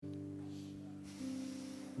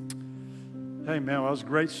Hey, man, well, that was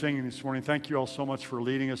great singing this morning. Thank you all so much for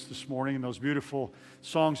leading us this morning in those beautiful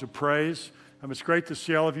songs of praise. It's great to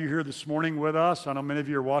see all of you here this morning with us. I know many of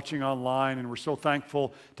you are watching online, and we're so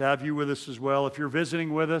thankful to have you with us as well. If you're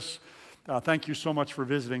visiting with us, thank you so much for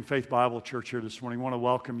visiting Faith Bible Church here this morning. I want to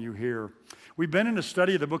welcome you here. We've been in a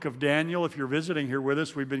study of the book of Daniel. If you're visiting here with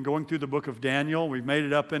us, we've been going through the book of Daniel. We've made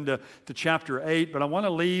it up into chapter 8, but I want to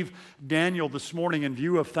leave Daniel this morning in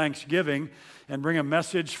view of Thanksgiving and bring a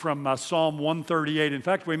message from Psalm 138. In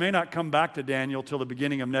fact, we may not come back to Daniel till the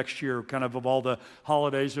beginning of next year, kind of all the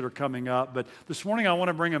holidays that are coming up. But this morning I want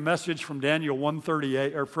to bring a message from Daniel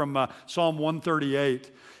 138, or from Psalm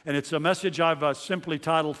 138. And it's a message I've simply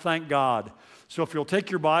titled, Thank God. So if you'll take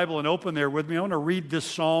your Bible and open there with me, I want to read this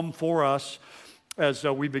psalm for us as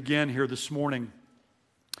we begin here this morning.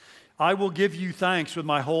 I will give you thanks with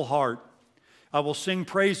my whole heart. I will sing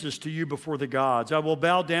praises to you before the gods. I will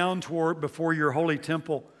bow down before your holy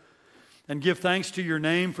temple and give thanks to your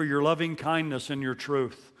name for your loving kindness and your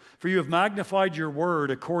truth. For you have magnified your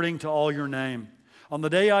word according to all your name. On the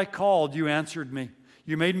day I called, you answered me.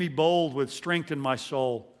 You made me bold with strength in my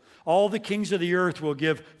soul. All the kings of the earth will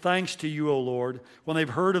give thanks to you, O Lord, when they've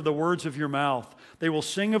heard of the words of your mouth. They will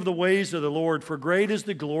sing of the ways of the Lord, for great is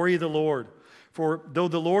the glory of the Lord. For though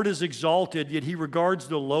the Lord is exalted, yet he regards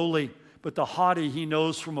the lowly, but the haughty he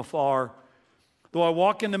knows from afar. Though I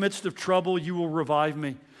walk in the midst of trouble, you will revive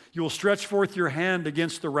me. You will stretch forth your hand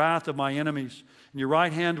against the wrath of my enemies, and your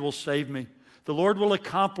right hand will save me. The Lord will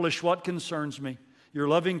accomplish what concerns me. Your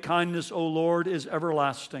loving kindness, O Lord, is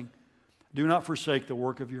everlasting. Do not forsake the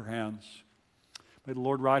work of your hands. May the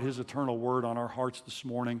Lord write his eternal word on our hearts this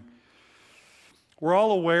morning. We're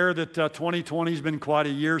all aware that 2020 has been quite a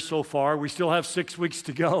year so far. We still have 6 weeks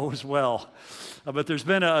to go as well. But there's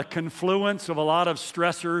been a confluence of a lot of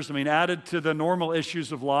stressors. Added to the normal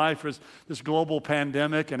issues of life is this global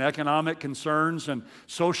pandemic and economic concerns and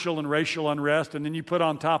social and racial unrest. And then you put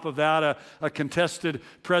on top of that a contested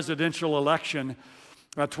presidential election.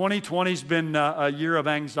 2020 has been a year of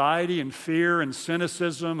anxiety and fear and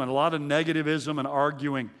cynicism and a lot of negativism and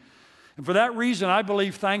arguing. And for that reason, I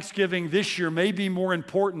believe Thanksgiving this year may be more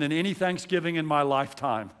important than any Thanksgiving in my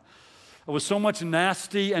lifetime. With so much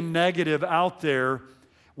nasty and negative out there,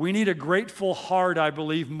 we need a grateful heart, I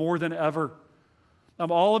believe, more than ever.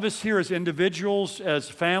 All of us here as individuals, as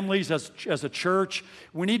families, as a church,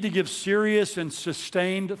 we need to give serious and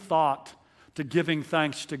sustained thought to giving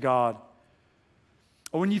thanks to God.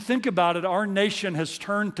 When you think about it, our nation has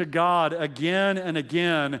turned to God again and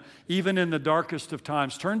again, even in the darkest of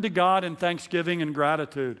times. Turned to God in thanksgiving and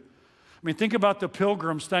gratitude. Think about the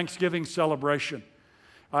Pilgrims' Thanksgiving celebration.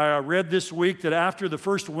 I read this week that after the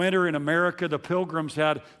first winter in America, the Pilgrims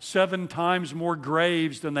had 7 times more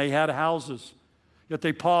graves than they had houses. Yet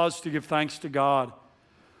they paused to give thanks to God.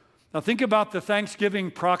 Now think about the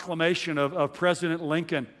Thanksgiving proclamation of President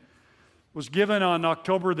Lincoln. It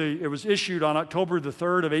was issued on October the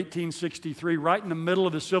 3rd of 1863, right in the middle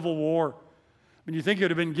of the Civil War. You think it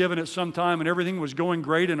would have been given at some time and everything was going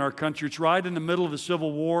great in our country. It's right in the middle of the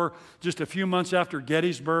Civil War, just a few months after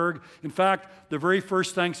Gettysburg. In fact, the very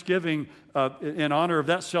first Thanksgiving in honor of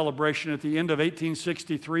that celebration at the end of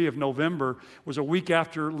 1863 of November was a week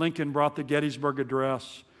after Lincoln brought the Gettysburg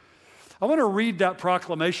Address. I want to read that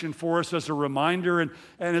proclamation for us as a reminder. And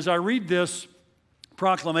as I read this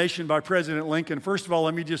proclamation by President Lincoln, first of all,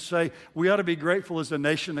 let me just say we ought to be grateful as a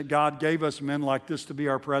nation that God gave us men like this to be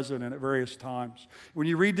our president at various times. When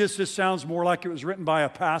you read this sounds more like it was written by a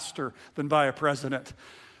pastor than by a president.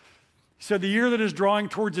 He said, the year that is drawing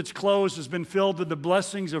towards its close has been filled with the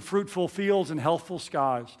blessings of fruitful fields and healthful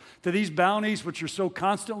skies. To these bounties, which are so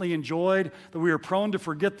constantly enjoyed that we are prone to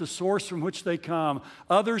forget the source from which they come,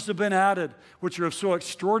 others have been added, which are of so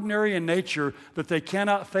extraordinary in nature that they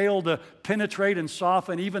cannot fail to penetrate and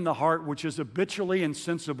soften even the heart, which is habitually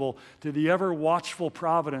insensible to the ever-watchful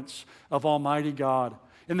providence of Almighty God.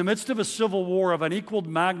 In the midst of a civil war of unequaled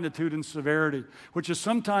magnitude and severity, which has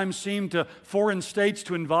sometimes seemed to foreign states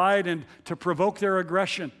to invite and to provoke their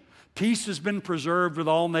aggression, peace has been preserved with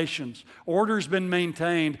all nations. Order has been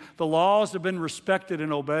maintained. The laws have been respected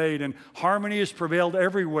and obeyed, and harmony has prevailed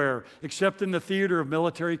everywhere except in the theater of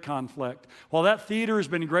military conflict. While that theater has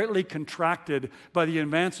been greatly contracted by the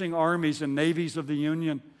advancing armies and navies of the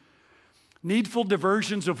Union, needful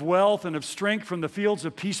diversions of wealth and of strength from the fields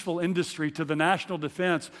of peaceful industry to the national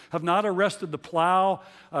defense have not arrested the plow,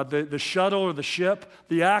 the shuttle or the ship.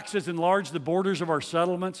 The axe has enlarged the borders of our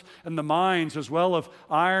settlements, and the mines, as well of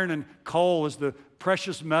iron and coal as the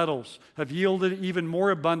precious metals, have yielded even more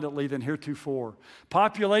abundantly than heretofore.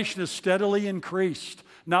 Population has steadily increased.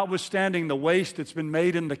 notwithstanding the waste that's been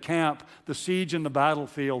made in the camp, the siege, and the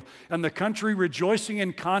battlefield. And the country, rejoicing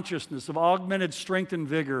in consciousness of augmented strength and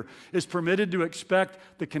vigor, is permitted to expect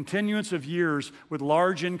the continuance of years with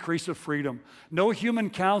large increase of freedom. No human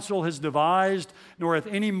counsel has devised, nor hath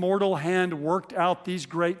any mortal hand worked out these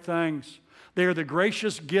great things. They are the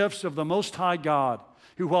gracious gifts of the Most High God,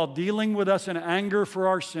 who, while dealing with us in anger for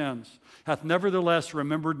our sins, hath nevertheless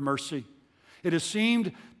remembered mercy. It has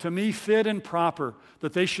seemed to me fit and proper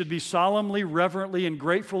that they should be solemnly, reverently, and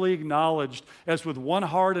gratefully acknowledged as with one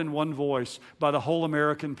heart and one voice by the whole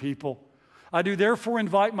American people. I do therefore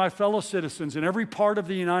invite my fellow citizens in every part of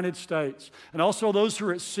the United States, and also those who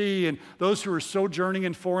are at sea and those who are sojourning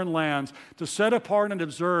in foreign lands, to set apart and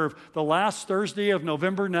observe the last Thursday of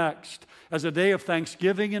November next as a day of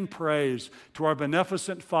thanksgiving and praise to our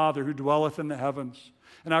beneficent Father who dwelleth in the heavens.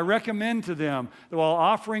 And I recommend to them that while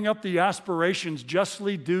offering up the aspirations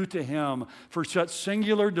justly due to Him for such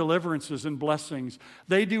singular deliverances and blessings,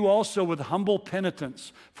 they do also with humble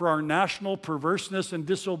penitence for our national perverseness and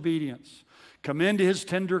disobedience commend to His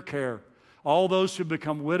tender care all those who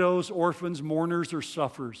become widows, orphans, mourners, or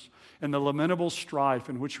sufferers in the lamentable strife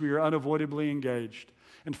in which we are unavoidably engaged,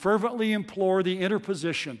 and fervently implore the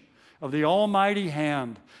interposition of the almighty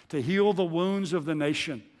hand to heal the wounds of the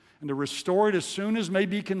nation and to restore it as soon as may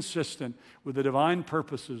be consistent with the divine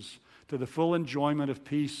purposes to the full enjoyment of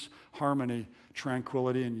peace, harmony,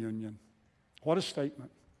 tranquility, and union. What a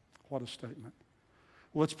statement. What a statement.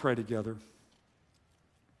 Well, let's pray together.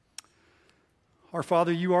 Our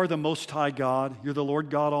Father, you are the Most High God. You're the Lord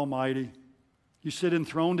God Almighty. You sit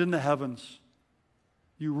enthroned in the heavens.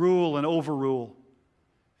 You rule and overrule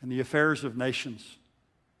in the affairs of nations.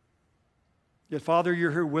 Yet, Father,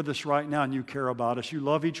 you're here with us right now and you care about us. You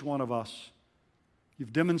love each one of us.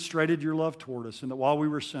 You've demonstrated your love toward us, and that while we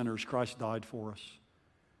were sinners, Christ died for us.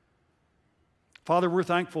 Father, we're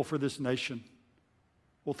thankful for this nation.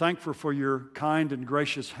 We're thankful for your kind and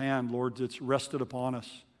gracious hand, Lord, that's rested upon us.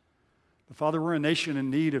 But Father, we're a nation in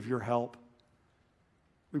need of your help.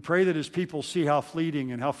 We pray that as people see how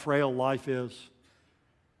fleeting and how frail life is,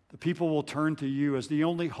 the people will turn to you as the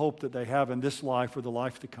only hope that they have in this life or the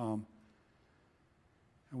life to come.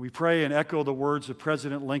 And we pray and echo the words of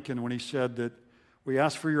President Lincoln when he said that we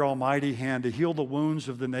ask for your almighty hand to heal the wounds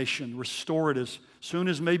of the nation, restore it as soon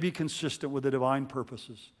as may be consistent with the divine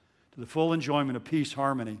purposes, to the full enjoyment of peace,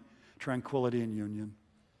 harmony, tranquility, and union.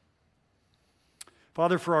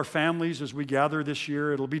 Father, for our families as we gather this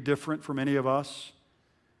year, it'll be different for many of us.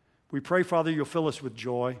 We pray, Father, you'll fill us with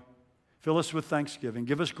joy, fill us with thanksgiving,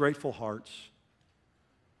 give us grateful hearts.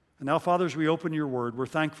 And now, Father, as we open your word, we're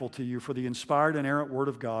thankful to you for the inspired, inerrant word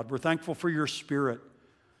of God. We're thankful for your Spirit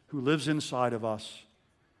who lives inside of us.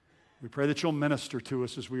 We pray that you'll minister to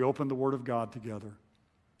us as we open the word of God together.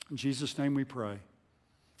 In Jesus' name we pray.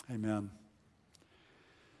 Amen.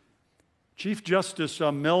 Chief Justice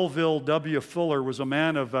Melville W. Fuller was a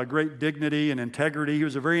man of great dignity and integrity. He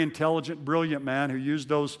was a very intelligent, brilliant man who used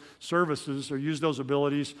those services or used those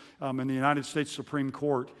abilities in the United States Supreme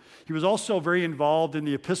Court. He was also very involved in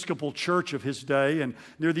the Episcopal Church of his day, and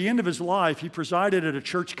near the end of his life, he presided at a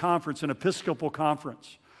church conference, an Episcopal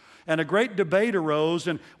conference. And a great debate arose,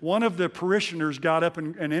 and one of the parishioners got up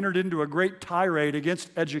and entered into a great tirade against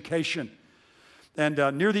education. And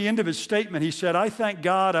near the end of his statement, he said, "I thank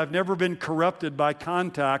God I've never been corrupted by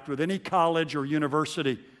contact with any college or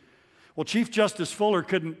university." Well, Chief Justice Fuller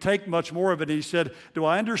couldn't take much more of it. He said, "Do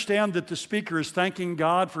I understand that the speaker is thanking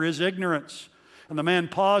God for his ignorance?" And the man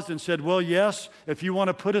paused and said, "Well, yes, if you want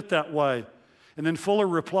to put it that way." And then Fuller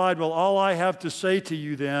replied, "Well, all I have to say to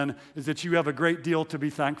you then is that you have a great deal to be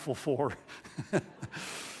thankful for."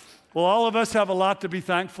 Well, all of us have a lot to be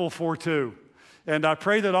thankful for too. And I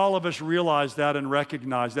pray that all of us realize that and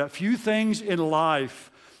recognize that few things in life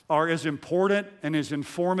are as important and as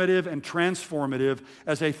informative and transformative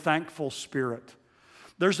as a thankful spirit.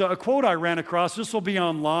 There's a quote I ran across. This will be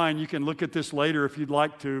online. You can look at this later if you'd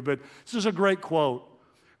like to, but this is a great quote.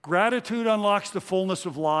 "Gratitude unlocks the fullness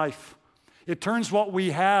of life. It turns what we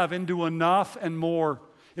have into enough and more.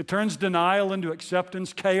 It turns denial into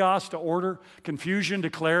acceptance, chaos to order, confusion to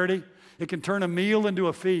clarity. It can turn a meal into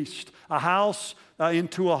a feast, a house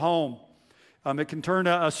into a home. It can turn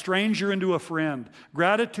a stranger into a friend.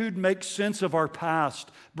 Gratitude makes sense of our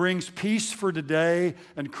past, brings peace for today,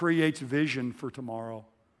 and creates vision for tomorrow."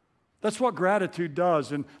 That's what gratitude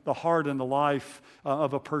does in the heart and the life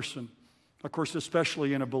of a person, of course,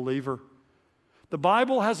 especially in a believer. The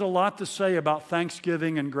Bible has a lot to say about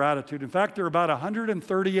thanksgiving and gratitude. In fact, there are about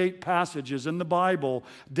 138 passages in the Bible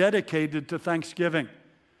dedicated to thanksgiving.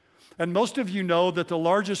 And most of you know that the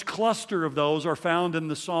largest cluster of those are found in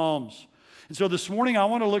the Psalms. And so this morning I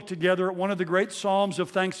want to look together at one of the great Psalms of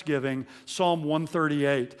thanksgiving, Psalm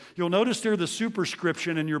 138. You'll notice there the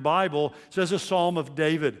superscription in your Bible says a Psalm of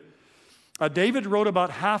David. David wrote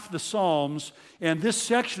about half the Psalms, and this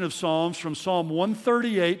section of Psalms from Psalm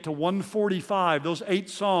 138 to 145, those 8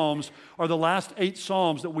 Psalms are the last 8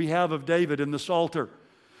 Psalms that we have of David in the Psalter.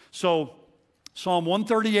 So Psalm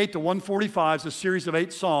 138 to 145 is a series of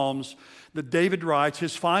 8 Psalms that David writes,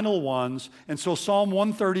 his final ones. And so Psalm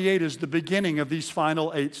 138 is the beginning of these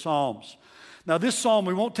final 8 Psalms. Now this psalm,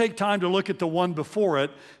 we won't take time to look at the one before it,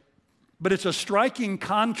 but it's a striking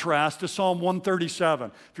contrast to Psalm 137.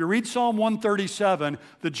 If you read Psalm 137,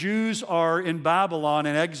 the Jews are in Babylon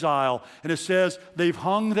in exile, and it says they've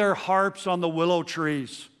hung their harps on the willow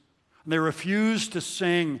trees. And they refuse to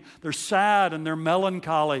sing. They're sad and they're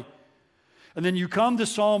melancholy. And then you come to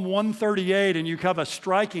Psalm 138 and you have a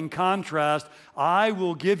striking contrast. I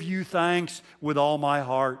will give you thanks with all my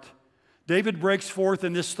heart. David breaks forth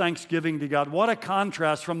in this thanksgiving to God. What a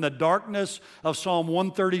contrast from the darkness of Psalm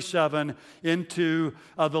 137 into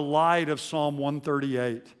the light of Psalm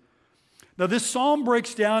 138. Now this psalm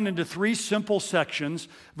breaks down into 3 simple sections.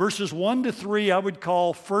 Verses 1 to 3 I would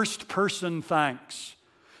call first person thanks.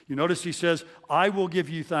 You notice he says, I will give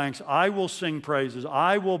you thanks. I will sing praises.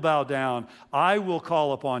 I will bow down. I will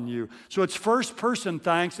call upon you. So it's first person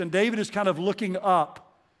thanks, and David is kind of looking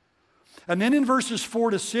up. And then in verses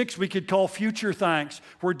 4 to 6, we could call future thanks,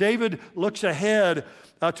 where David looks ahead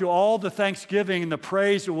to all the thanksgiving and the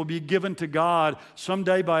praise that will be given to God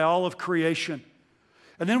someday by all of creation.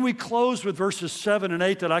 And then we close with verses 7 and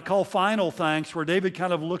 8 that I call final thanks, where David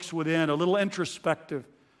kind of looks within, a little introspective.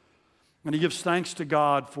 And he gives thanks to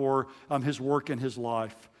God for his work in his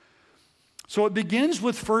life. So it begins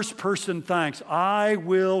with first person thanks. I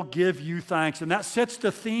will give you thanks. And that sets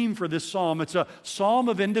the theme for this psalm. It's a psalm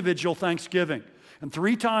of individual thanksgiving. And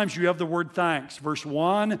 3 times you have the word thanks. Verse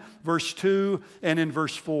 1, verse 2, and in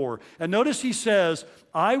verse 4. And notice he says,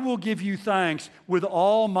 I will give you thanks with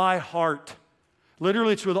all my heart.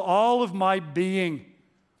 Literally, it's with all of my being.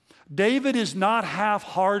 David is not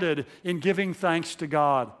half-hearted in giving thanks to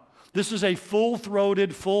God. This is a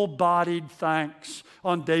full-throated, full-bodied thanks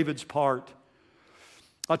on David's part.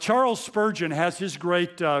 Charles Spurgeon has his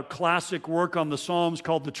great classic work on the Psalms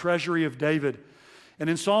called The Treasury of David. And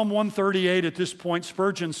in Psalm 138 at this point,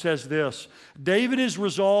 Spurgeon says this, David is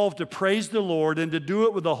resolved to praise the Lord and to do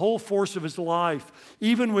it with the whole force of his life,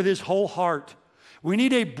 even with his whole heart. We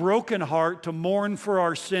need a broken heart to mourn for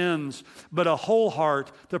our sins, but a whole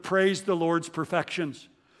heart to praise the Lord's perfections.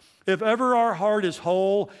 If ever our heart is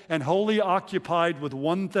whole and wholly occupied with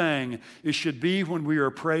one thing, it should be when we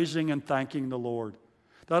are praising and thanking the Lord.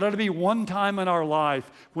 That ought to be one time in our life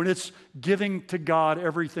when it's giving to God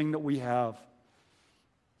everything that we have.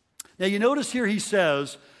 Now you notice here he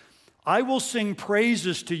says, I will sing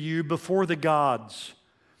praises to you before the gods.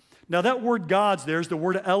 Now that word gods there is the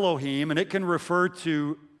word Elohim, and it can refer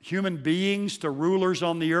to human beings, to rulers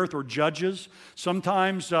on the earth or judges.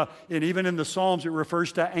 Sometimes, and even in the Psalms, it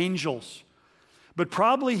refers to angels. But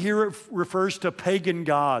probably here it refers to pagan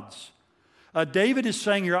gods. David is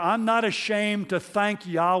saying here, I'm not ashamed to thank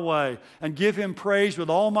Yahweh and give him praise with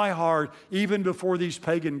all my heart, even before these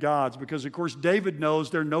pagan gods, because of course David knows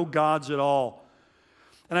there are no gods at all.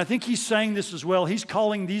 And I think he's saying this as well. He's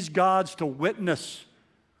calling these gods to witness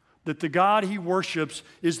that the God he worships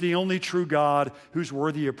is the only true God who's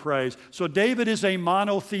worthy of praise. So David is a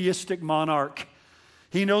monotheistic monarch.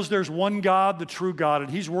 He knows there's one God, the true God,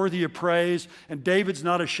 and he's worthy of praise, and David's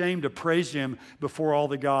not ashamed to praise him before all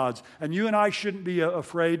the gods. And you and I shouldn't be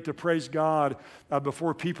afraid to praise God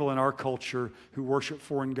before people in our culture who worship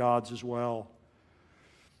foreign gods as well.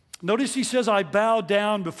 Notice he says, I bow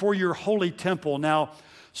down before your holy temple. Now,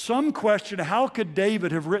 some question, how could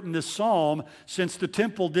David have written this psalm since the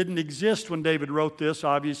temple didn't exist when David wrote this,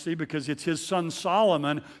 obviously, because it's his son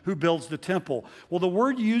Solomon who builds the temple. Well, the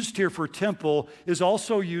word used here for temple is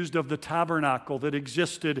also used of the tabernacle that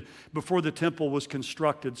existed before the temple was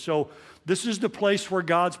constructed. So this is the place where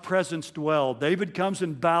God's presence dwelled. David comes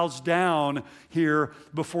and bows down here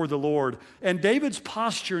before the Lord. And David's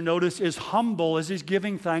posture, notice, is humble as he's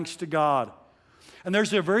giving thanks to God. And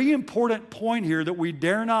there's a very important point here that we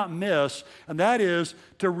dare not miss, and that is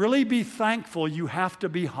to really be thankful, you have to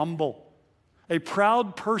be humble. A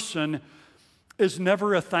proud person is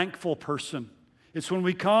never a thankful person. It's when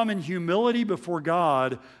we come in humility before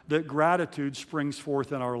God that gratitude springs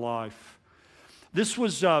forth in our life. This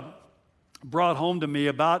was brought home to me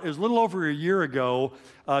about, it was a little over a year ago.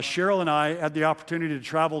 Cheryl and I had the opportunity to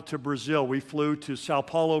travel to Brazil. We flew to Sao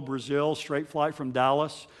Paulo, Brazil, straight flight from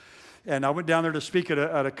Dallas. And I went down there to speak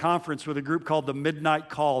at a conference with a group called the Midnight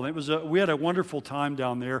Call. And we had a wonderful time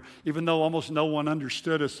down there, even though almost no one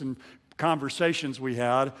understood us in conversations we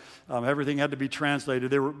had. Everything had to be translated.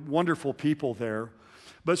 There were wonderful people there.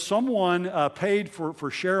 But someone paid for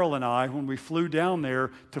Cheryl and I, when we flew down there,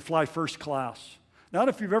 to fly first class. Not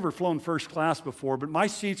if you've ever flown first class before, but my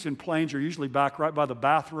seats in planes are usually back right by the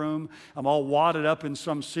bathroom. I'm all wadded up in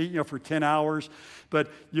some seat, for 10 hours. But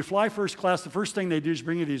you fly first class, the first thing they do is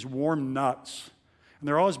bring you these warm nuts. And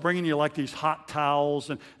they're always bringing you like these hot towels.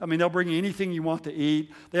 And they'll bring you anything you want to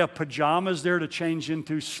eat. They have pajamas there to change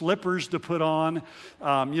into, slippers to put on.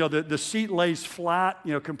 The seat lays flat,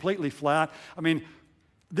 completely flat.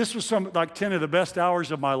 This was 10 of the best hours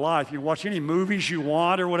of my life. You can watch any movies you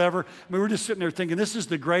want or whatever. We were just sitting there thinking, this is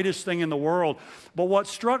the greatest thing in the world. But what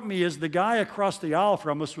struck me is the guy across the aisle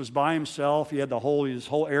from us was by himself. He had his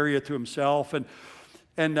whole area to himself.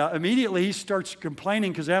 And immediately he starts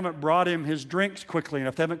complaining because they haven't brought him his drinks quickly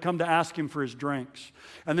enough. They haven't come to ask him for his drinks.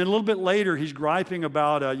 And then a little bit later, he's griping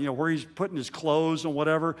about where he's putting his clothes and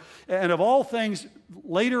whatever. And of all things,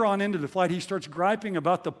 later on into the flight, he starts griping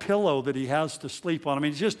about the pillow that he has to sleep on.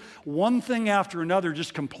 It's just one thing after another,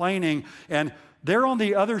 just complaining. And they're on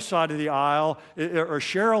the other side of the aisle, or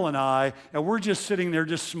Cheryl and I, and we're just sitting there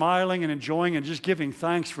just smiling and enjoying and just giving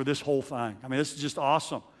thanks for this whole thing. This is just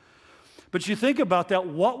awesome. But you think about that,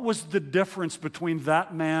 what was the difference between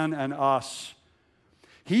that man and us?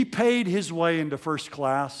 He paid his way into first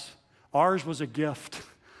class. Ours was a gift.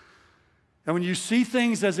 And when you see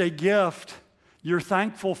things as a gift, you're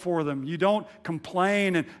thankful for them. You don't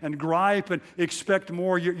complain and gripe and expect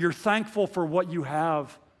more. You're thankful for what you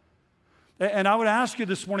have. And I would ask you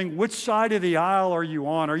this morning, which side of the aisle are you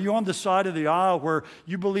on? Are you on the side of the aisle where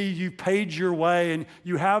you believe you paid your way and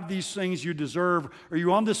you have these things you deserve? Are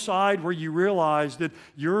you on the side where you realize that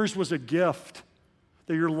yours was a gift,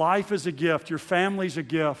 that your life is a gift, your family's a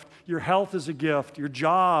gift, your health is a gift, your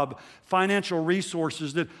job, financial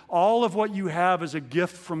resources, that all of what you have is a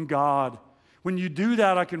gift from God? When you do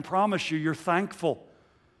that, I can promise you, you're thankful.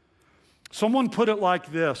 Someone put it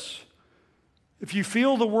like this: if you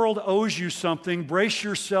feel the world owes you something, brace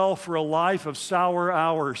yourself for a life of sour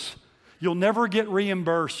hours. You'll never get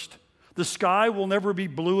reimbursed. The sky will never be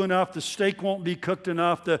blue enough. The steak won't be cooked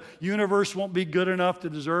enough. The universe won't be good enough to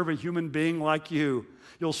deserve a human being like you.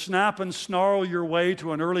 You'll snap and snarl your way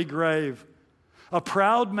to an early grave. A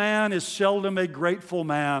proud man is seldom a grateful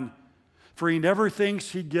man, for he never thinks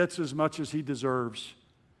he gets as much as he deserves.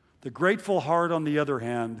 The grateful heart, on the other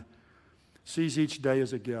hand, sees each day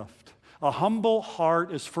as a gift. A humble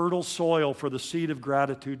heart is fertile soil for the seed of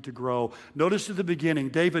gratitude to grow. Notice at the beginning,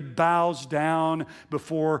 David bows down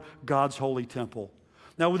before God's holy temple.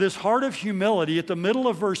 Now, with this heart of humility, at the middle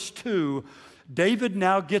of verse 2, David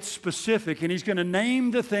now gets specific, and he's going to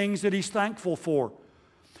name the things that he's thankful for.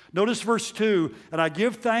 Notice verse 2, and I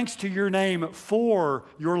give thanks to your name for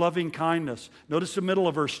your loving kindness. Notice the middle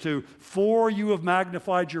of verse 2, for you have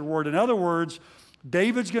magnified your word. In other words,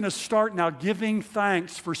 David's going to start now giving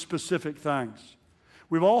thanks for specific things.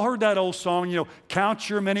 We've all heard that old song, count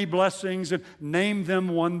your many blessings and name them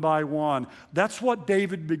one by one. That's what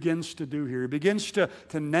David begins to do here. He begins to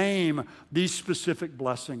name these specific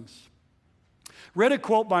blessings. Read a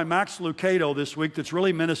quote by Max Lucado this week that's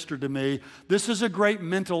really ministered to me. This is a great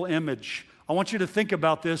mental image. I want you to think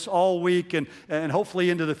about this all week and hopefully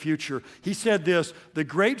into the future. He said this: the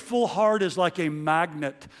grateful heart is like a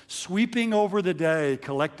magnet sweeping over the day,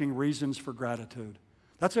 collecting reasons for gratitude.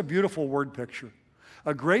 That's a beautiful word picture.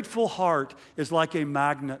 A grateful heart is like a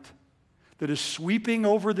magnet that is sweeping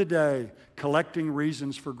over the day, collecting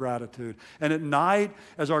reasons for gratitude. And at night,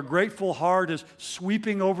 as our grateful heart is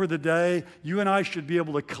sweeping over the day, you and I should be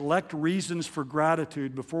able to collect reasons for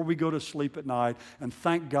gratitude before we go to sleep at night and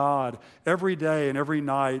thank God every day and every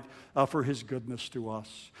night for His goodness to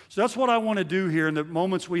us. So that's what I want to do here in the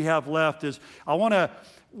moments we have left. Is I want to,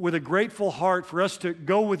 with a grateful heart, for us to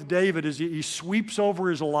go with David as he sweeps over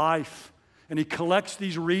his life. And he collects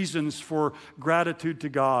these reasons for gratitude to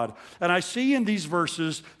God. And I see in these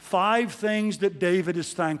verses 5 things that David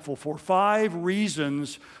is thankful for, 5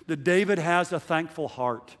 reasons that David has a thankful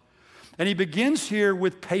heart. And he begins here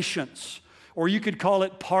with patience, or you could call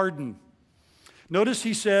it pardon. Notice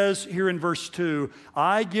he says here in verse 2,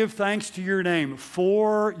 I give thanks to your name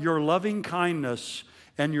for your loving kindness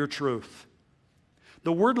and your truth.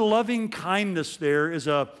 The word loving kindness there is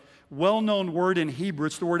a well-known word in Hebrew.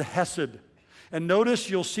 It's the word hesed. And notice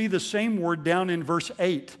you'll see the same word down in verse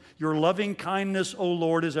 8. Your loving kindness, O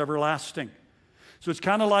Lord, is everlasting. So it's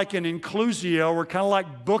kind of like an inclusio, or kind of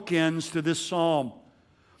like bookends to this psalm.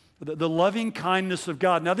 The loving kindness of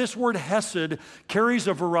God. Now, this word hesed carries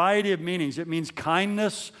a variety of meanings. It means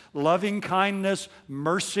kindness, loving kindness,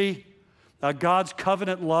 mercy, God's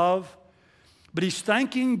covenant love. But he's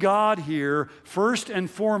thanking God here first and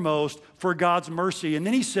foremost for God's mercy. And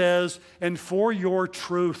then he says, and for your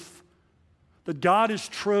truth. That God is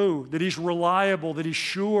true, that he's reliable, that he's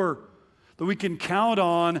sure, that we can count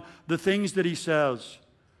on the things that he says.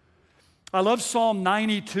 I love Psalm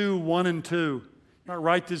 92, 1 and 2.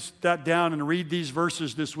 Write that down and read these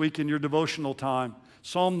verses this week in your devotional time.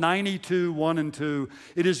 Psalm 92, 1 and 2.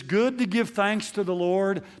 It is good to give thanks to the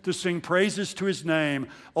Lord, to sing praises to his name,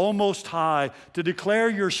 O Most High, to declare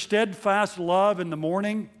your steadfast love in the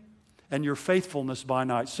morning and your faithfulness by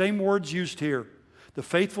night. Same words used here. The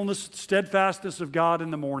faithfulness, steadfastness of God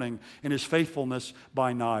in the morning and his faithfulness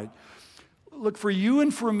by night. Look, for you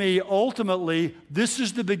and for me, ultimately, this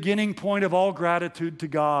is the beginning point of all gratitude to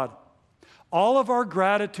God. All of our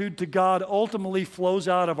gratitude to God ultimately flows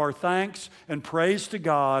out of our thanks and praise to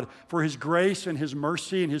God for his grace and his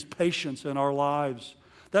mercy and his patience in our lives.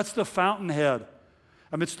 That's the fountainhead.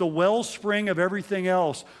 It's the wellspring of everything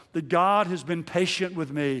else, that God has been patient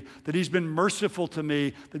with me, that he's been merciful to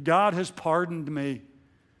me, that God has pardoned me.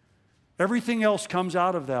 Everything else comes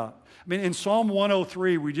out of that. In Psalm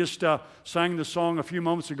 103, we just sang the song a few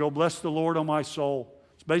moments ago, Bless the Lord, O my soul.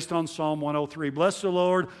 It's based on Psalm 103. Bless the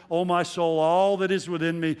Lord, O my soul, all that is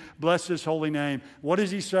within me. Bless his holy name. What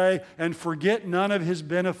does he say? And forget none of his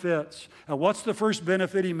benefits. And what's the first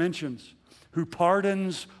benefit he mentions? Who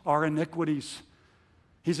pardons our iniquities.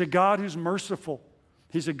 He's a God who's merciful.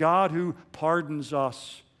 He's a God who pardons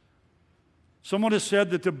us. Someone has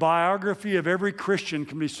said that the biography of every Christian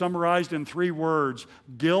can be summarized in 3 words: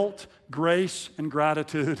 guilt, grace, and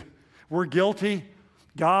gratitude. We're guilty.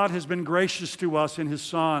 God has been gracious to us in his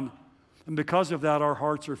Son, and because of that, our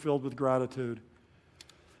hearts are filled with gratitude.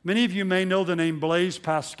 Many of you may know the name Blaise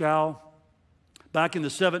Pascal. Back in the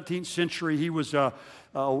 17th century, he was a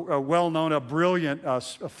well-known, a brilliant a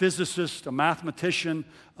physicist, a mathematician,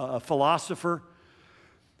 a philosopher.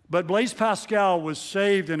 But Blaise Pascal was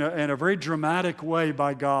saved in a very dramatic way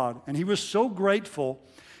by God, and he was so grateful,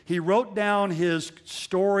 he wrote down his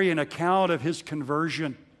story and account of his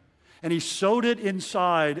conversion. And he sewed it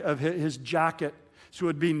inside of his jacket so it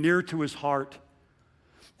would be near to his heart.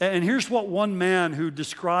 And here's what one man who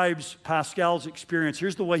describes Pascal's experience,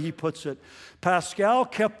 here's the way he puts it. Pascal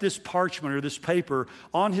kept this parchment or this paper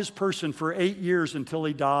on his person for 8 years until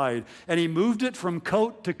he died. And he moved it from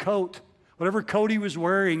coat to coat. Whatever coat he was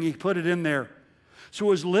wearing, he put it in there. So it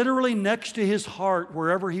was literally next to his heart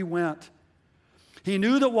wherever he went. He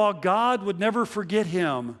knew that while God would never forget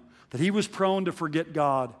him, that he was prone to forget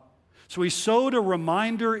God. So he sewed a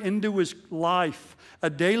reminder into his life, a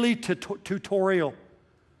daily tutorial.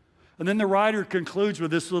 And then the writer concludes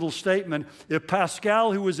with this little statement: if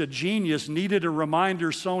Pascal, who was a genius, needed a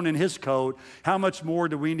reminder sewn in his coat, how much more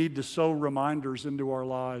do we need to sew reminders into our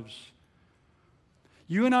lives?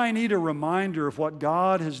 You and I need a reminder of what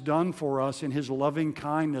God has done for us in his loving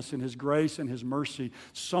kindness and his grace and his mercy,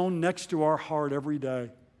 sewn next to our heart every day.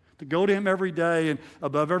 To go to him every day and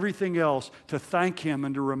above everything else, to thank him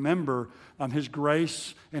and to remember his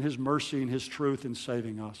grace and his mercy and his truth in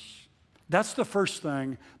saving us. That's the first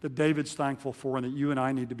thing that David's thankful for and that you and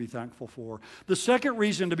I need to be thankful for. The second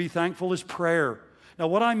reason to be thankful is prayer. Now,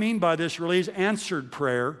 what I mean by this really is answered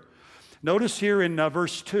prayer. Notice here in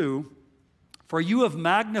verse 2, for you have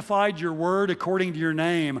magnified your word according to your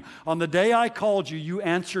name. On the day I called you, you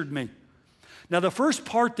answered me. Now, the first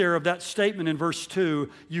part there of that statement in verse 2,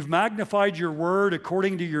 you've magnified your word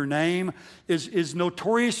according to your name, is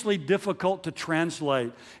notoriously difficult to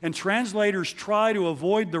translate. And translators try to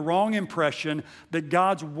avoid the wrong impression that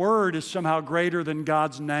God's word is somehow greater than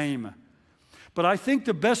God's name. But I think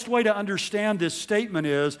the best way to understand this statement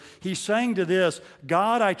is, he's saying to this,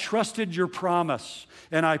 God, I trusted your promise,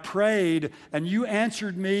 and I prayed, and you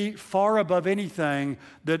answered me far above anything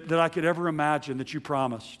that I could ever imagine that you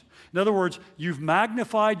promised. In other words, you've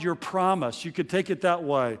magnified your promise. You could take it that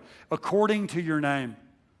way, according to your name.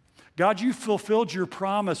 God, you fulfilled your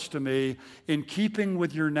promise to me in keeping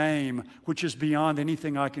with your name, which is beyond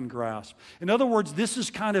anything I can grasp. In other words, this is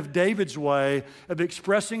kind of David's way of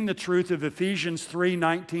expressing the truth of Ephesians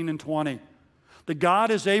 3:19 and 20. That God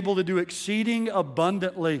is able to do exceeding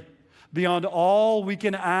abundantly beyond all we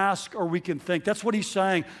can ask or we can think. That's what he's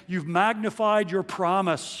saying. You've magnified your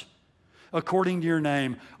promise according to your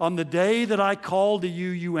name. On the day that I called to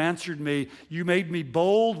you, you answered me. You made me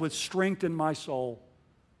bold with strength in my soul.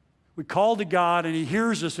 We call to God and he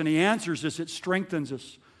hears us and he answers us. It strengthens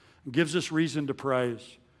us and gives us reason to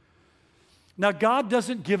praise. Now, God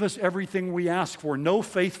doesn't give us everything we ask for. No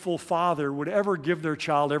faithful father would ever give their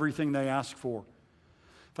child everything they ask for.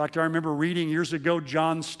 In fact, I remember reading years ago,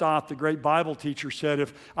 John Stott, the great Bible teacher, said,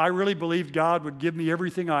 if I really believed God would give me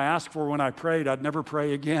everything I asked for when I prayed, I'd never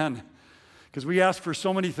pray again. Because we ask for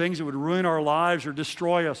so many things that would ruin our lives or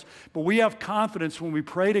destroy us. But we have confidence when we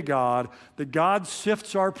pray to God that God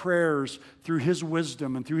sifts our prayers through His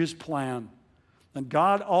wisdom and through His plan. And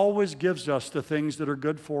God always gives us the things that are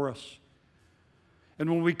good for us. And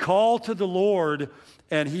when we call to the Lord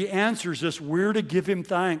and He answers us, we're to give Him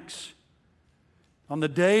thanks. On the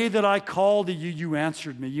day that I called to you, you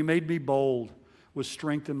answered me. You made me bold with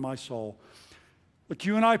strength in my soul. Look,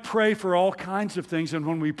 you and I pray for all kinds of things, and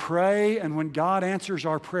when we pray and when God answers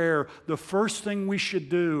our prayer, the first thing we should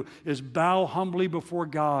do is bow humbly before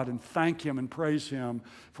God and thank Him and praise Him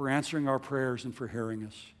for answering our prayers and for hearing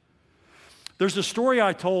us. There's a story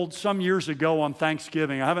I told some years ago on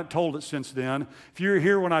Thanksgiving. I haven't told it since then. If you were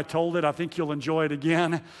here when I told it, I think you'll enjoy it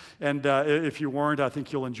again. And if you weren't, I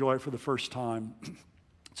think you'll enjoy it for the first time.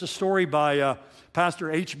 It's a story by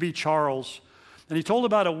Pastor H.B. Charles. And he told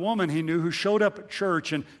about a woman he knew who showed up at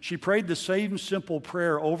church, and she prayed the same simple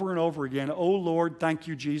prayer over and over again. Oh, Lord, thank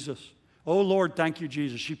you, Jesus. Oh, Lord, thank you,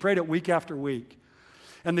 Jesus. She prayed it week after week.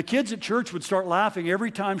 And the kids at church would start laughing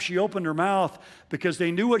every time she opened her mouth because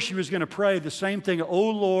they knew what she was going to pray, the same thing,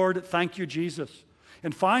 oh Lord, thank you, Jesus.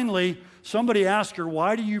 And finally, somebody asked her,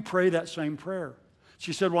 why do you pray that same prayer?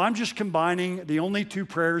 She said, well, I'm just combining the only two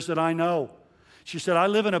prayers that I know. She said, I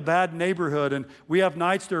live in a bad neighborhood, and we have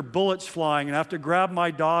nights there are bullets flying, and I have to grab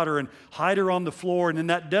my daughter and hide her on the floor. And in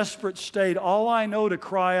that desperate state, all I know to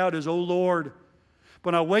cry out is, oh Lord.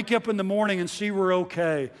 When I wake up in the morning and see we're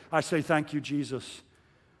okay, I say, thank you, Jesus.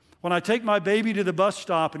 When I take my baby to the bus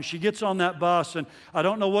stop and she gets on that bus and I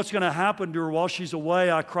don't know what's going to happen to her while she's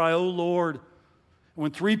away, I cry, oh Lord. And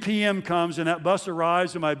when 3 p.m. comes and that bus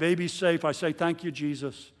arrives and my baby's safe, I say, thank you,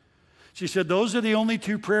 Jesus. She said, those are the only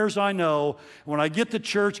two prayers I know. When I get to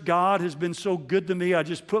church, God has been so good to me, I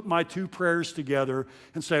just put my two prayers together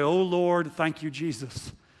and say, oh Lord, thank you,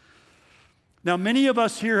 Jesus. Now, many of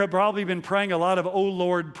us here have probably been praying a lot of oh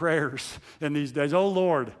Lord prayers in these days. Oh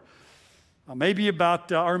Lord. Maybe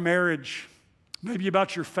about our marriage, maybe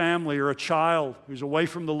about your family or a child who's away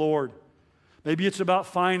from the Lord. Maybe it's about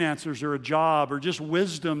finances or a job or just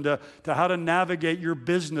wisdom to how to navigate your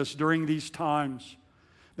business during these times.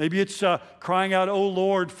 Maybe it's crying out, oh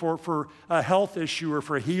Lord, for a health issue or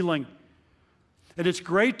for healing. And it's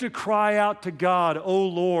great to cry out to God, oh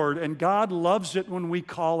Lord, and God loves it when we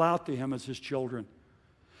call out to Him as His children.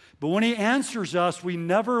 But when He answers us, we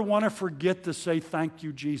never want to forget to say, thank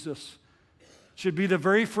you, Jesus. Should be the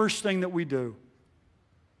very first thing that we do.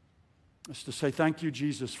 Is to say, thank you,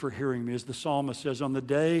 Jesus, for hearing me. As the psalmist says, on the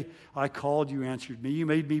day I called, you answered me. You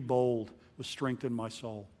made me bold with strength in my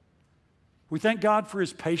soul. We thank God for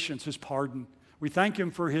His patience, His pardon. We thank Him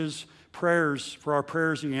for His prayers, for our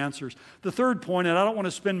prayers He answers. The third point, and I don't want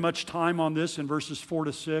to spend much time on this in verses 4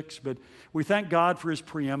 to 6, but we thank God for His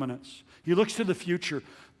preeminence. He looks to the future.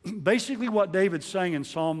 Basically what David's saying in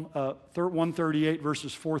Psalm 138,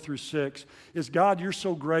 verses 4 through 6, is, God, you're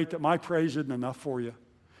so great that my praise isn't enough for you.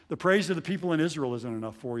 The praise of the people in Israel isn't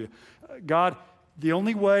enough for you. God, the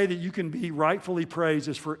only way that you can be rightfully praised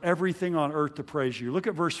is for everything on earth to praise you. Look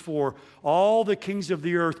at verse 4. All the kings of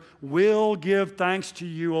the earth will give thanks to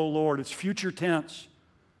you, O Lord. It's future tense.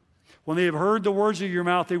 When they have heard the words of your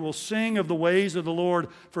mouth, they will sing of the ways of the Lord,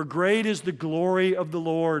 for great is the glory of the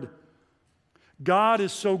Lord. God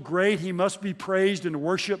is so great, He must be praised and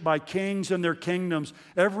worshiped by kings and their kingdoms.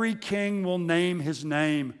 Every king will name His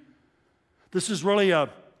name. This is really a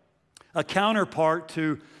counterpart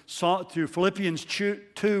to Philippians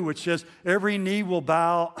 2, which says, every knee will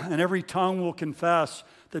bow and every tongue will confess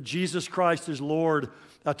that Jesus Christ is Lord,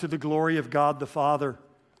 to the glory of God the Father.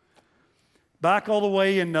 Back all the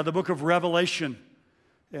way in the book of Revelation,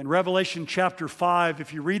 in Revelation chapter 5,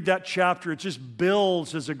 if you read that chapter, it just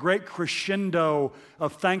builds as a great crescendo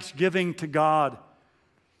of thanksgiving to God.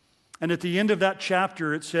 And at the end of that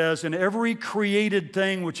chapter, it says, and every created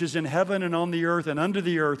thing which is in heaven and on the earth and under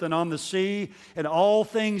the earth and on the sea and all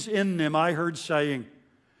things in them, I heard saying,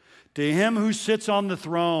 to Him who sits on the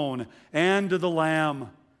throne and to the Lamb.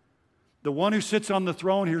 The one who sits on the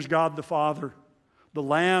throne, here's God the Father. The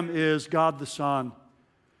Lamb is God the Son.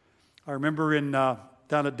 I remember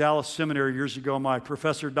down at Dallas Seminary years ago, my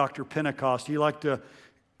professor, Dr. Pentecost, he liked to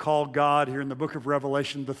call God here in the book of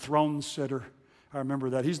Revelation the throne sitter. I remember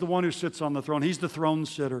that. He's the one who sits on the throne. He's the throne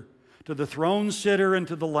sitter. To the throne sitter and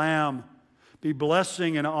to the Lamb be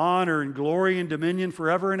blessing and honor and glory and dominion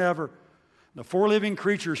forever and ever. The four living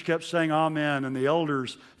creatures kept saying amen, and the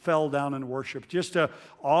elders fell down and worshiped. Just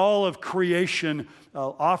all of creation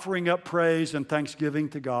offering up praise and thanksgiving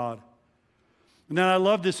to God. And then I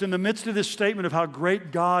love this, in the midst of this statement of how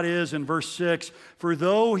great God is in verse 6, for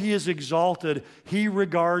though He is exalted, He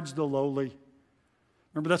regards the lowly.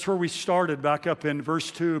 Remember, that's where we started back up in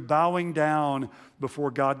verse 2, bowing down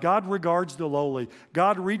before God. God regards the lowly.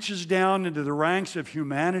 God reaches down into the ranks of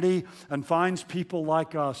humanity and finds people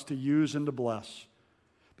like us to use and to bless.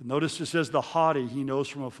 But notice it says, the haughty He knows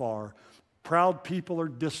from afar. Proud people are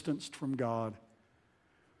distanced from God.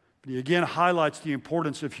 But He again highlights the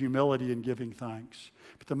importance of humility and giving thanks.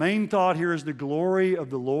 But the main thought here is the glory of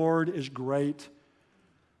the Lord is great.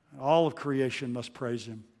 All of creation must praise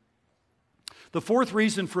Him. The fourth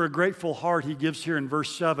reason for a grateful heart He gives here in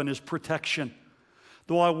verse 7 is protection.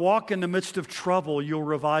 Though I walk in the midst of trouble, You'll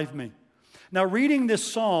revive me. Now, reading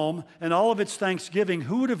this psalm and all of its thanksgiving,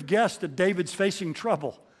 who would have guessed that David's facing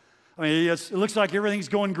trouble? I mean, it looks like everything's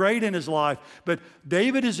going great in his life, but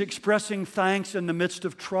David is expressing thanks in the midst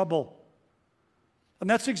of trouble. And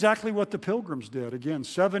that's exactly what the Pilgrims did. Again,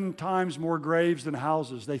 7 times more graves than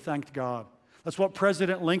houses. They thanked God. That's what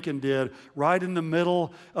President Lincoln did right in the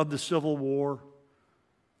middle of the Civil War.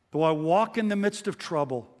 Though I walk in the midst of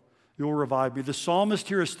trouble, You'll revive me. The psalmist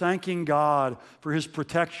here is thanking God for His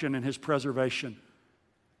protection and His preservation.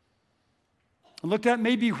 And look, that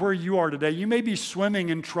may be where you are today. You may be swimming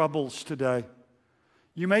in troubles today.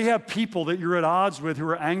 You may have people that you're at odds with who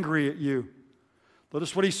are angry at you.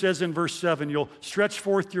 Notice what he says in verse 7, You'll stretch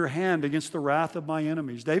forth Your hand against the wrath of my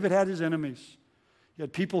enemies. David had his enemies. He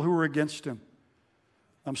had people who were against him.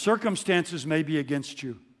 Circumstances may be against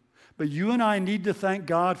you, but you and I need to thank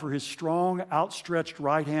God for His strong, outstretched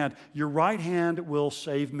right hand. Your right hand will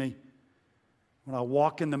save me when I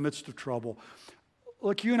walk in the midst of trouble.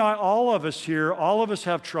 Look, you and I, all of us here, all of us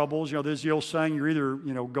have troubles. There's the old saying, you're either,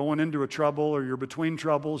 going into a trouble or you're between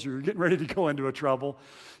troubles or you're getting ready to go into a trouble.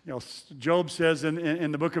 Job says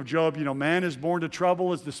in the book of Job, man is born to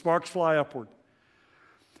trouble as the sparks fly upward.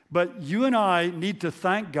 But you and I need to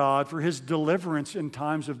thank God for His deliverance in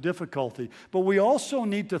times of difficulty. But we also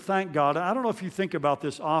need to thank God. I don't know if you think about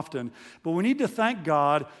this often, but we need to thank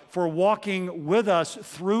God for walking with us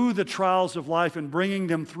through the trials of life and bringing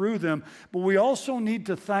them through them. But we also need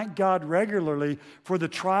to thank God regularly for the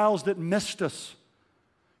trials that missed us,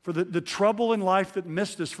 for the trouble in life that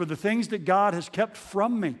missed us, for the things that God has kept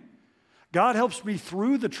from me. God helps me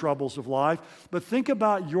through the troubles of life, but think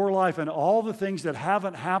about your life and all the things that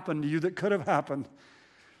haven't happened to you that could have happened.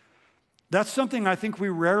 That's something I think we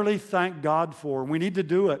rarely thank God for, and we need to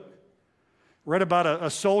do it. Read about a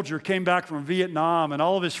soldier came back from Vietnam, and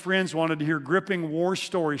all of his friends wanted to hear gripping war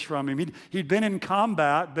stories from him. He'd been in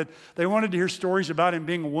combat, but they wanted to hear stories about him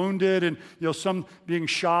being wounded and some being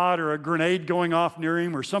shot or a grenade going off near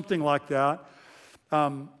him or something like that.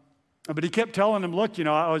 But he kept telling them, look,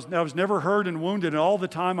 I was never hurt and wounded, and all the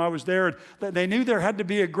time I was there. They knew there had to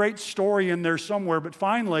be a great story in there somewhere, but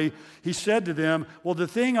finally he said to them, well, the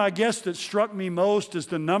thing I guess that struck me most is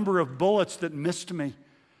the number of bullets that missed me.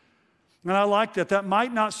 And I like that. That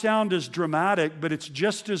might not sound as dramatic, but it's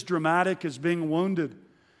just as dramatic as being wounded.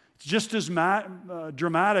 It's just as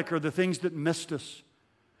dramatic are the things that missed us.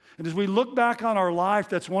 And as we look back on our life,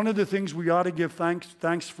 that's one of the things we ought to give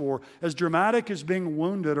thanks for. As dramatic as being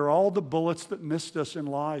wounded are all the bullets that missed us in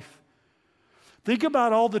life. Think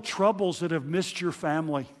about all the troubles that have missed your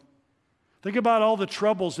family. Think about all the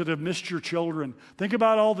troubles that have missed your children. Think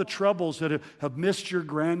about all the troubles that have missed your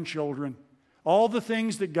grandchildren. All the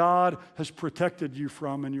things that God has protected you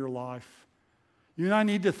from in your life. You and I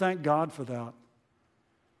need to thank God for that.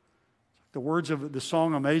 The words of the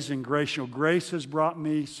song Amazing Grace, grace has brought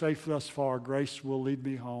me safe thus far. Grace will lead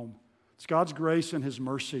me home. It's God's grace and His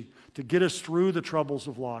mercy to get us through the troubles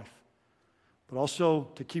of life, but also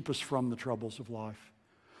to keep us from the troubles of life.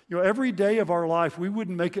 Every day of our life, we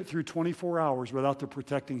wouldn't make it through 24 hours without the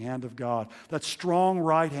protecting hand of God, that strong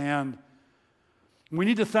right hand. We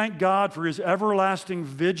need to thank God for His everlasting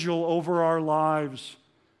vigil over our lives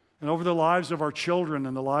and over the lives of our children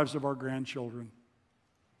and the lives of our grandchildren.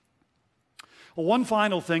 Well, one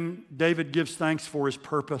final thing David gives thanks for is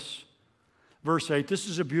purpose. Verse 8, this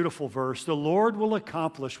is a beautiful verse. The Lord will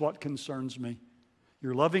accomplish what concerns me.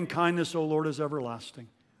 Your loving kindness, O Lord, is everlasting.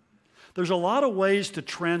 There's a lot of ways to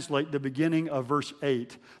translate the beginning of verse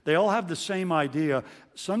 8. They all have the same idea.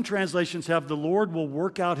 Some translations have, the Lord will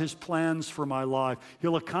work out His plans for my life.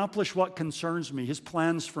 He'll accomplish what concerns me, His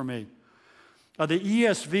plans for me. The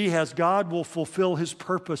ESV has, God will fulfill His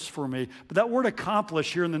purpose for me. But that word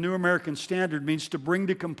accomplish here in the New American Standard means to bring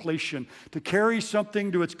to completion, to carry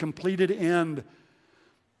something to its completed end.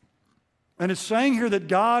 And it's saying here that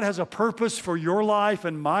God has a purpose for your life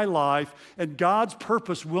and my life, and God's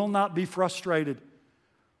purpose will not be frustrated.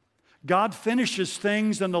 God finishes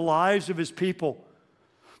things in the lives of His people.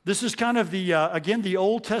 This is kind of the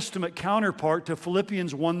Old Testament counterpart to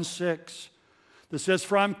Philippians 1:6 that says,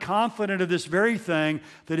 "For I'm confident of this very thing,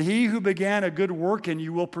 that He who began a good work in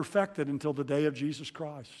you will perfect it until the day of Jesus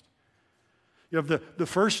Christ." You have the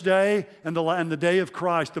first day and the day of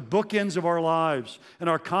Christ, the bookends of our lives. And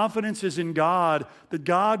our confidence is in God, that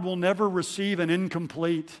God will never receive an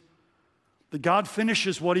incomplete. That God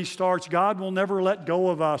finishes what He starts. God will never let go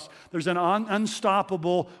of us. There's an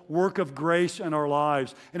unstoppable work of grace in our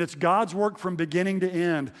lives. And it's God's work from beginning to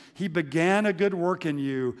end. He began a good work in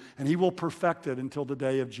you, and He will perfect it until the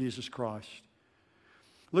day of Jesus Christ.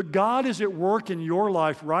 Look, God is at work in your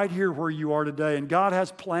life right here where you are today, and God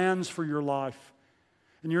has plans for your life.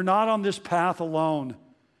 And you're not on this path alone.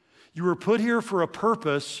 You were put here for a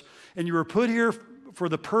purpose, and you were put here for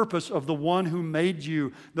the purpose of the one who made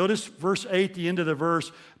you. Notice verse 8, the end of the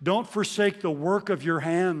verse. Don't forsake the work of your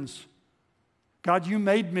hands. God, you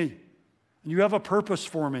made me, and you have a purpose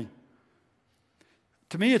for me.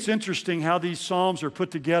 To me, it's interesting how these Psalms are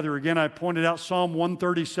put together. Again, I pointed out Psalm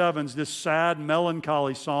 137 is this sad,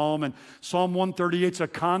 melancholy psalm, and Psalm 138 is a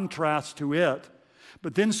contrast to it.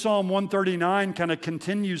 But then Psalm 139 kind of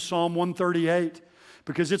continues Psalm 138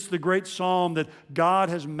 because it's the great psalm that God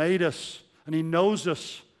has made us and He knows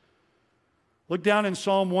us. Look down in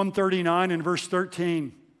Psalm 139 and verse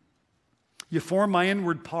 13. You formed my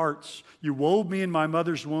inward parts. You wove me in my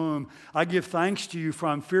mother's womb. I give thanks to you, for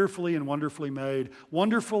I'm fearfully and wonderfully made.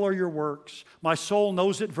 Wonderful are your works. My soul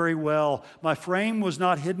knows it very well. My frame was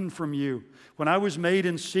not hidden from you when I was made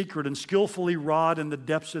in secret and skillfully wrought in the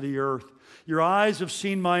depths of the earth. Your eyes have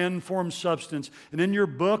seen my unformed substance, and in your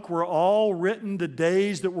book were all written the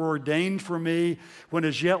days that were ordained for me, when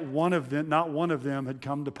as yet not one of them had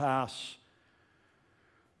come to pass.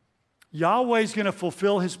 Yahweh's going to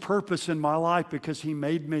fulfill His purpose in my life because He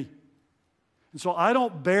made me. And so I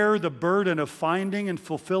don't bear the burden of finding and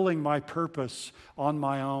fulfilling my purpose on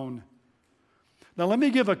my own. Now let me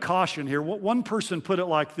give a caution here. One person put it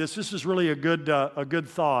like this. This is really a good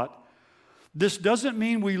thought. This doesn't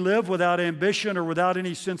mean we live without ambition or without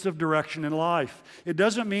any sense of direction in life. It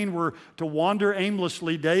doesn't mean we're to wander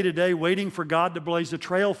aimlessly day to day waiting for God to blaze a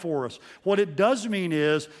trail for us. What it does mean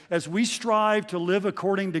is, as we strive to live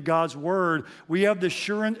according to God's Word, we have the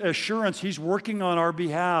assurance He's working on our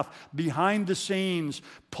behalf, behind the scenes,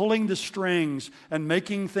 pulling the strings, and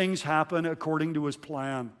making things happen according to His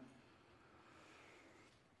plan.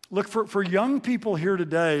 Look, for young people here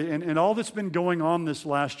today, and all that's been going on this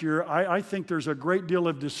last year, I think there's a great deal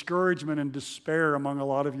of discouragement and despair among a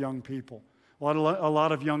lot of young people, a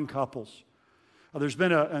lot of young couples. There's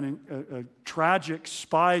been a tragic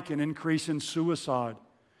spike and increase in suicide.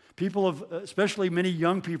 Especially many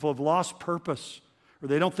young people, have lost purpose, or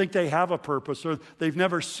they don't think they have a purpose, or they've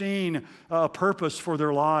never seen a purpose for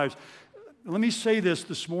their lives. Let me say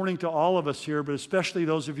this morning to all of us here, but especially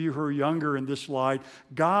those of you who are younger in this light.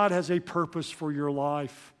 God has a purpose for your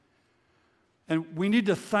life. And we need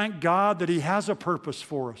to thank God that He has a purpose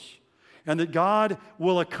for us, and that God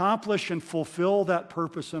will accomplish and fulfill that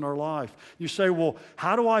purpose in our life. You say, well,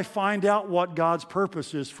 how do I find out what God's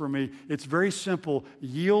purpose is for me? It's very simple.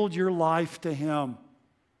 Yield your life to Him.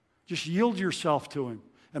 Just yield yourself to Him.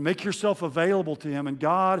 And make yourself available to Him, and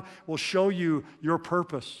God will show you your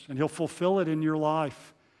purpose, and He'll fulfill it in your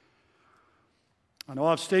life. I know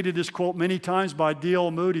I've stated this quote many times by D.L.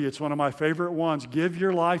 Moody. It's one of my favorite ones. Give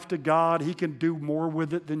your life to God. He can do more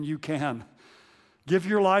with it than you can. Give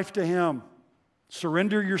your life to Him.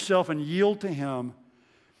 Surrender yourself and yield to Him,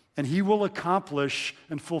 and He will accomplish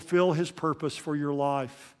and fulfill His purpose for your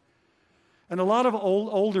life. And a lot of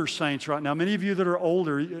older saints right now, many of you that are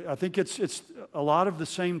older, I think it's a lot of the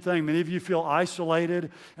same thing. Many of you feel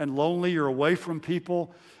isolated and lonely. You're away from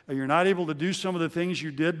people. You're not able to do some of the things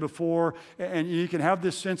you did before. And you can have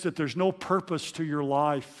this sense that there's no purpose to your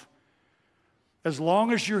life. As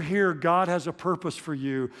long as you're here, God has a purpose for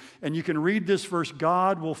you. And you can read this verse,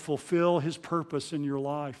 God will fulfill His purpose in your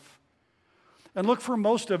life. And look, for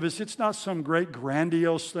most of us, it's not some great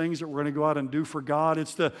grandiose things that we're going to go out and do for God.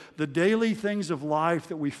 It's the daily things of life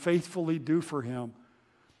that we faithfully do for Him.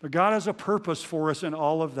 But God has a purpose for us in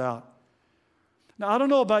all of that. Now, I don't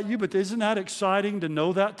know about you, but isn't that exciting to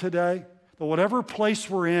know that today? That whatever place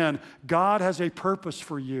we're in, God has a purpose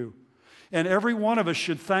for you. And every one of us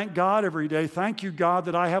should thank God every day. Thank you, God,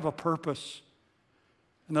 that I have a purpose,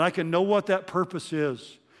 and that I can know what that purpose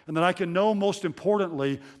is. And that I can know, most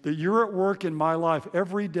importantly, that you're at work in my life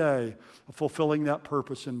every day of fulfilling that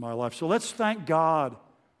purpose in my life. So let's thank God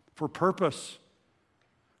for purpose.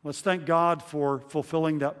 Let's thank God for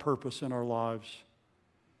fulfilling that purpose in our lives.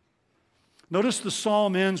 Notice the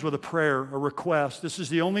psalm ends with a prayer, a request. This is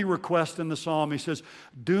the only request in the psalm. He says,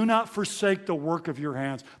 do not forsake the work of your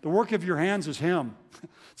hands. The work of your hands is Him.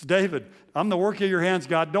 It's David. I'm the work of your hands,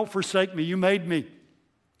 God. Don't forsake me. You made me.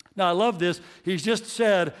 Now, I love this. He's just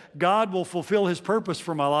said, God will fulfill His purpose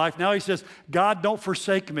for my life. Now he says, God, don't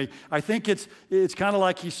forsake me. I think it's kind of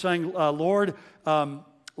like he's saying, Lord,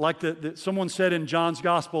 like someone said in John's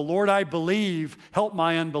gospel, Lord, I believe, help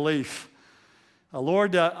my unbelief.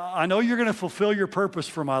 Lord, I know you're going to fulfill your purpose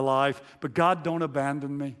for my life, but God, don't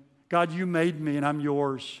abandon me. God, you made me and I'm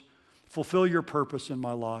yours. Fulfill your purpose in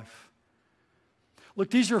my life. Look,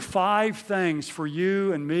 these are 5 things for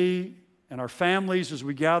you and me and our families as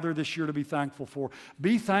we gather this year to be thankful for.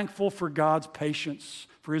 Be thankful for God's patience,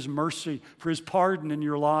 for His mercy, for His pardon in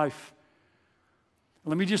your life.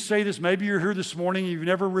 Let me just say this. Maybe you're here this morning and you've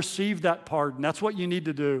never received that pardon. That's what you need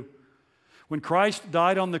to do. When Christ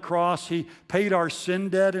died on the cross, He paid our sin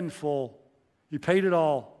debt in full. He paid it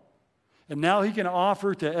all. And now He can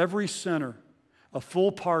offer to every sinner a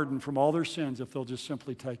full pardon from all their sins if they'll just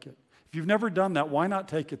simply take it. If you've never done that, why not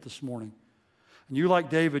take it this morning? And you, like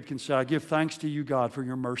David, can say, I give thanks to you, God, for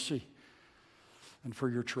your mercy and for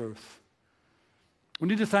your truth. We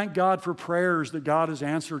need to thank God for prayers that God has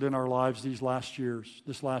answered in our lives this last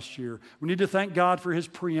year. We need to thank God for His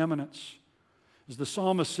preeminence. As the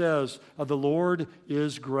psalmist says, the Lord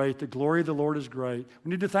is great. The glory of the Lord is great. We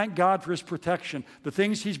need to thank God for His protection, the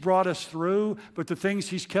things He's brought us through, but the things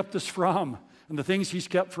He's kept us from, and the things He's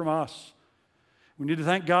kept from us. We need to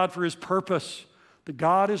thank God for His purpose, that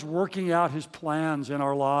God is working out His plans in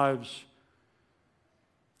our lives.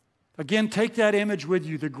 Again, take that image with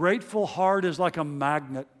you. The grateful heart is like a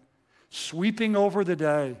magnet, sweeping over the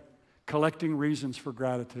day, collecting reasons for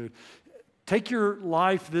gratitude. Take your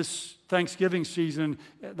life this Thanksgiving season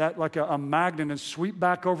that like a magnet and sweep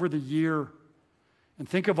back over the year and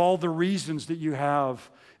think of all the reasons that you have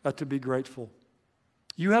to be grateful.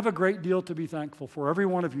 You have a great deal to be thankful for, every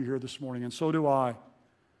one of you here this morning, and so do I.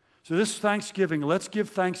 So this Thanksgiving, let's give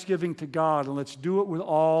thanksgiving to God and let's do it with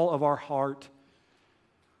all of our heart.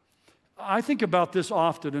 I think about this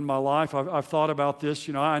often in my life. I've thought about this.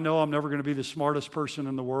 I know I'm never going to be the smartest person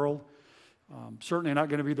in the world. Certainly not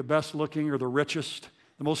going to be the best looking or the richest,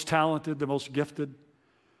 the most talented, the most gifted.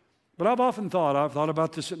 But I've thought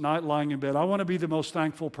about this at night lying in bed. I want to be the most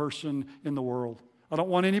thankful person in the world. I don't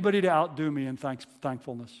want anybody to outdo me in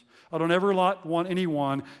thankfulness. I don't ever want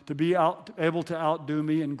anyone to be able to outdo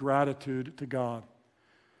me in gratitude to God.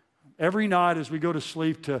 Every night as we go to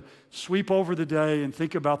sleep, to sweep over the day and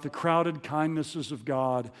think about the crowded kindnesses of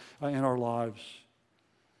God in our lives.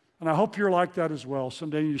 And I hope you're like that as well.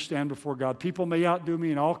 Someday you stand before God. People may outdo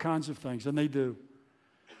me in all kinds of things, and they do.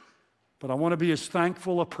 But I want to be as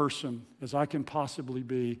thankful a person as I can possibly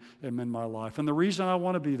be in my life. And the reason I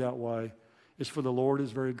want to be that way is for the Lord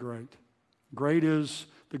is very great. Great is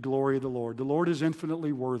the glory of the Lord. The Lord is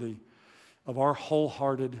infinitely worthy of our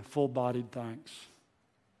wholehearted, full-bodied thanks.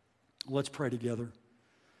 Let's pray together.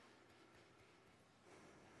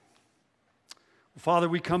 Father,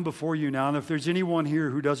 we come before you now, and if there's anyone here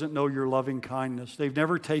who doesn't know your loving kindness, they've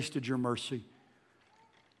never tasted your mercy,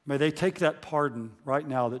 may they take that pardon right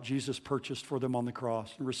now that Jesus purchased for them on the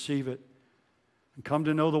cross and receive it and come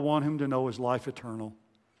to know the one whom to know is life eternal.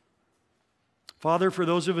 Father, for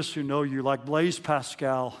those of us who know you, like Blaise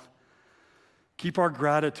Pascal, keep our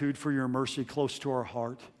gratitude for your mercy close to our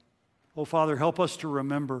heart. Oh, Father, help us to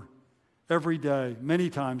remember every day, many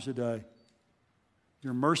times a day,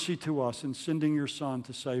 your mercy to us in sending your Son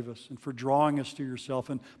to save us and for drawing us to yourself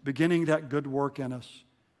and beginning that good work in us.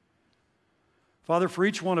 Father, for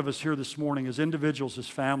each one of us here this morning as individuals, as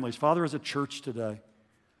families, Father, as a church today,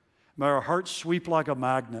 may our hearts sweep like a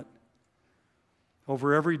magnet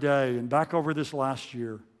over every day and back over this last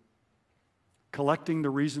year, collecting the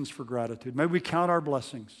reasons for gratitude. May we count our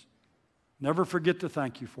blessings. Never forget to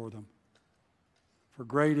thank you for them. For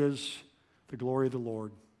great is the glory of the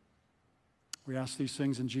Lord. We ask these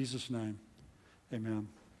things in Jesus' name. Amen.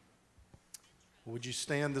 Would you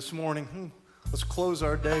stand this morning? Let's close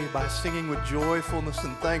our day by singing with joyfulness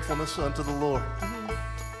and thankfulness unto the Lord.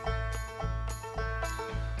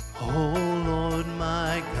 Oh Lord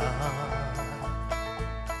my God,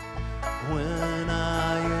 when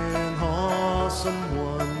I in awesome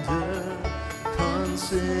wonder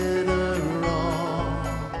consider all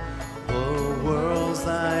the worlds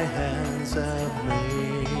thy hands have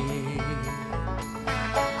made,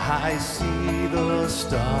 I see the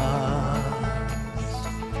stars,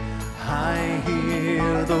 I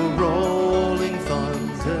hear the rolling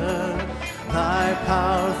thunder, thy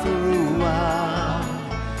power throughout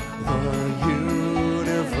the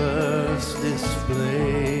universe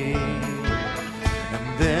display.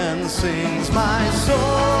 And then sings my soul,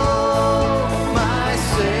 my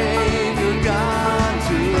Savior God,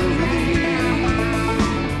 to thee.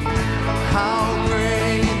 How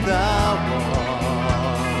great thou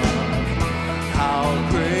art, how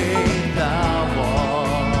great thou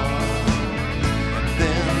art. And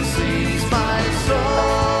then sings my soul,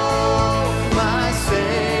 my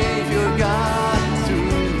Savior God, to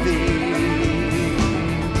thee.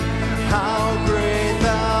 How great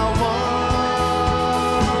thou art,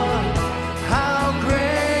 how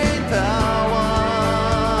great thou art.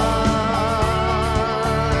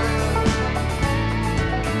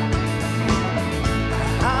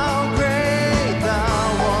 How great thou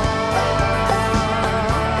art.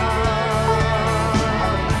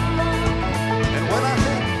 And when I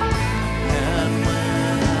think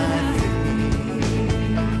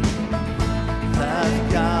that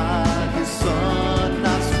God, his Son,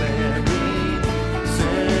 not sparing,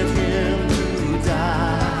 sent him to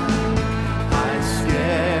die, I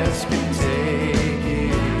scarce can take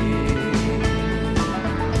it,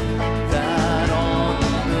 that on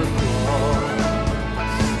the cross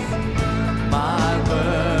my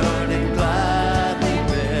burden gladly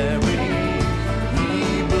bearing, he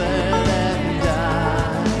bled and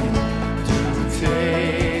died to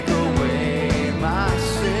take away my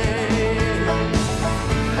sin.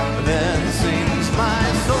 Then sings my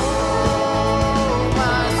soul,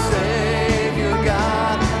 my Savior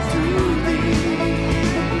God, to thee.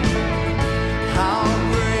 How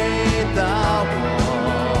great thou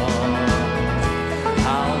art,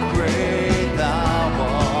 how great thou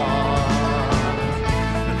art.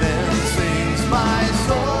 Then sings my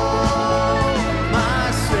soul,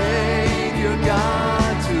 my Savior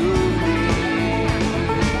God, to thee.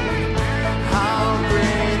 How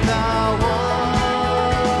great thou art,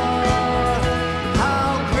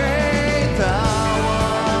 how great thou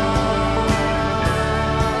art.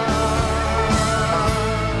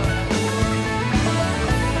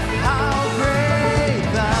 How great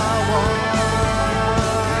thou art.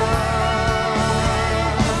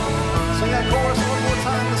 Sing that chorus one more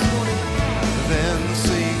time this morning. Then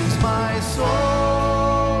sings my soul,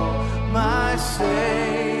 my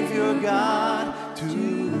Savior God, to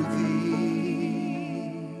thee.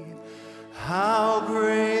 How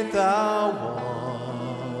great thou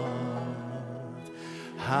art,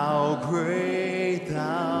 how great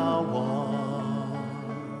thou art.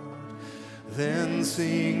 Then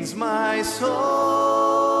sings my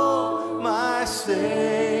soul, my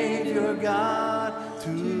Savior God,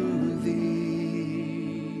 to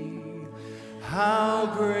thee. How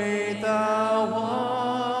great thou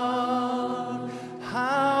art,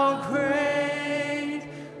 how great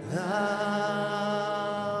thou art.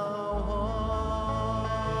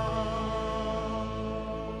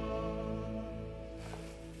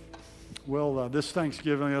 Well, this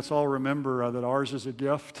Thanksgiving, let's all remember that ours is a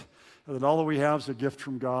gift, that all that we have is a gift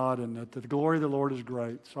from God, and that the glory of the Lord is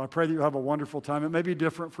great. So I pray that you have a wonderful time. It may be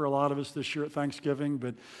different for a lot of us this year at Thanksgiving,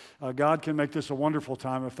 but God can make this a wonderful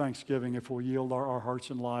time of Thanksgiving if we'll yield our hearts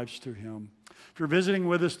and lives to Him. If you're visiting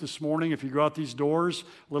with us this morning, if you go out these doors,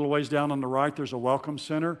 a little ways down on the right, there's a welcome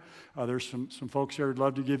center. There's some folks there who'd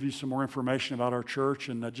love to give you some more information about our church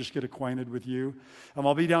and just get acquainted with you.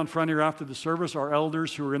 I'll be down front here after the service. Our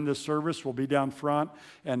elders who are in this service will be down front,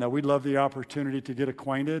 and we'd love the opportunity to get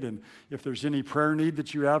acquainted. And if there's any prayer need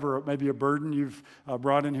that you have, or maybe a burden you've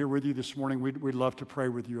brought in here with you this morning, we'd love to pray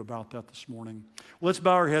with you about that this morning. Let's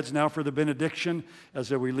bow our heads now for the benediction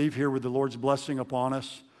as we leave here with the Lord's blessing upon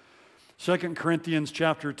us. 2 Corinthians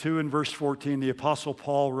chapter 2 and verse 14, the Apostle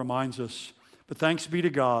Paul reminds us, "But thanks be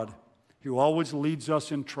to God, who always leads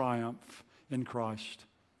us in triumph in Christ."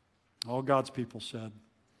 All God's people said,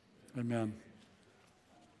 amen.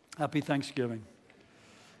 Happy Thanksgiving.